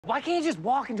Why can't you just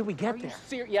walk until we get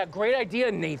there? Yeah, great idea,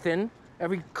 Nathan.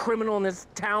 Every criminal in this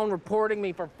town reporting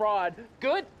me for fraud.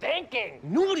 Good thinking.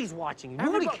 Nobody's watching you.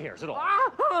 Nobody cares at all.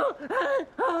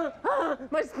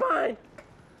 My spine.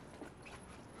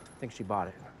 I think she bought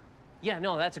it. Yeah,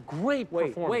 no, that's a great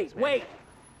performance. Wait.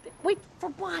 Wait, for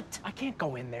what? I can't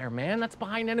go in there, man. That's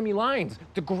behind enemy lines.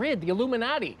 The grid, the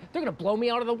Illuminati. They're gonna blow me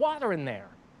out of the water in there.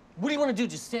 What do you want to do,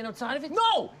 just stand outside of it?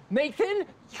 No! Nathan,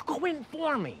 you go in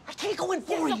for me. I can't go in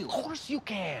for you. Of course you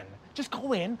can. Just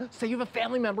go in, say you have a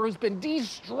family member who's been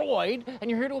destroyed,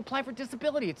 and you're here to apply for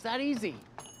disability. It's that easy.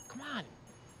 Come on.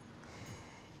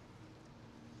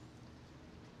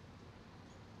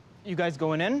 You guys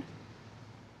going in?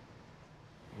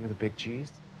 You the big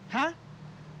cheese? Huh?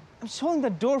 I'm just holding the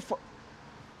door for...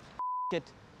 it.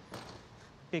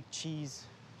 Big cheese.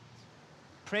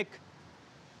 Prick.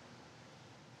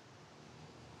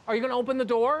 Are you gonna open the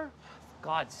door? For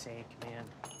God's sake, man.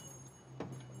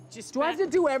 Just do I have to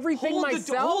do everything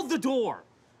myself? Hold the door.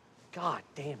 God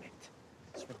damn it.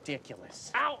 It's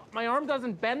ridiculous. Ow! My arm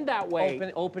doesn't bend that way.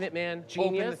 Open it, man.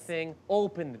 Genius. Open the thing.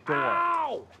 Open the door.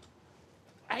 Ow!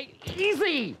 Hey,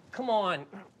 easy! Come on.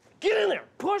 Get in there.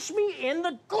 Push me in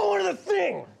the... Go into the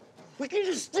thing. We can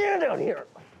just stand out here.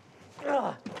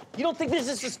 Ugh. You don't think this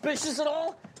is suspicious at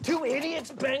all? Two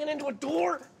idiots banging into a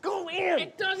door? Go in.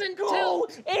 It doesn't Go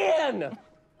tilt. in.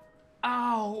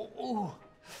 Ow! Ooh.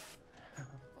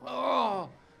 Oh.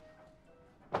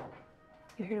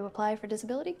 You're here to apply for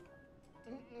disability?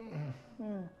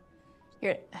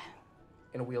 You're...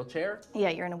 In a wheelchair? Yeah,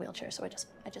 you're in a wheelchair, so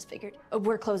I just figured.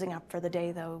 We're closing up for the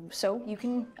day, though, so you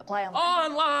can apply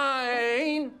online.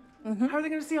 Online? How are they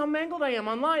gonna see how mangled I am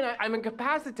online? I'm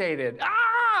incapacitated.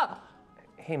 Ah!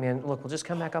 Hey, man, look, we'll just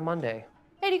come back on Monday.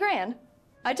 80 grand.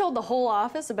 I told the whole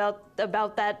office about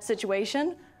that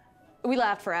situation. We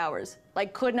laughed for hours.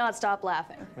 Like, could not stop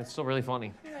laughing. It's still really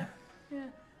funny. Yeah.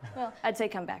 Well, I'd say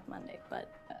come back Monday,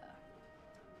 but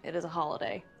it is a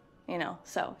holiday, you know,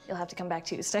 so you'll have to come back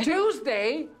Tuesday.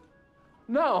 Tuesday?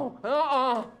 No.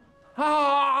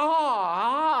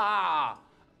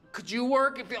 Could you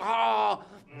work if you...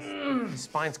 His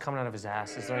spine's coming out of his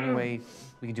ass. Is there any way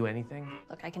we can do anything?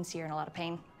 Look, I can see you're in a lot of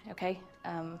pain, okay?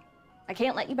 I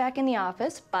can't let you back in the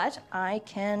office, but I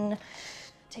can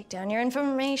take down your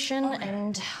information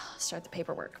and start the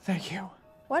paperwork. Thank you.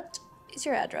 What is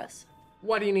your address?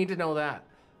 Why do you need to know that?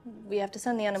 We have to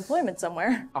send the unemployment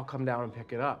somewhere. I'll come down and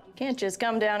pick it up. You can't just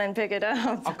come down and pick it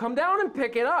up. I'll come down and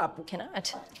pick it up.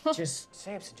 Cannot. Just,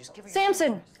 Sampson, just give her your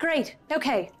Sampson, great,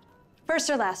 okay. First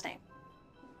or last name?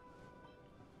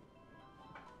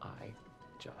 I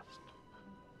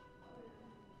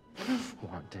just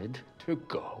wanted to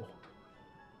go.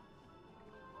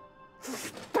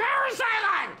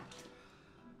 Parasailing!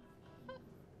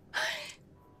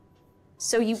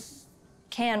 So you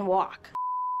can walk.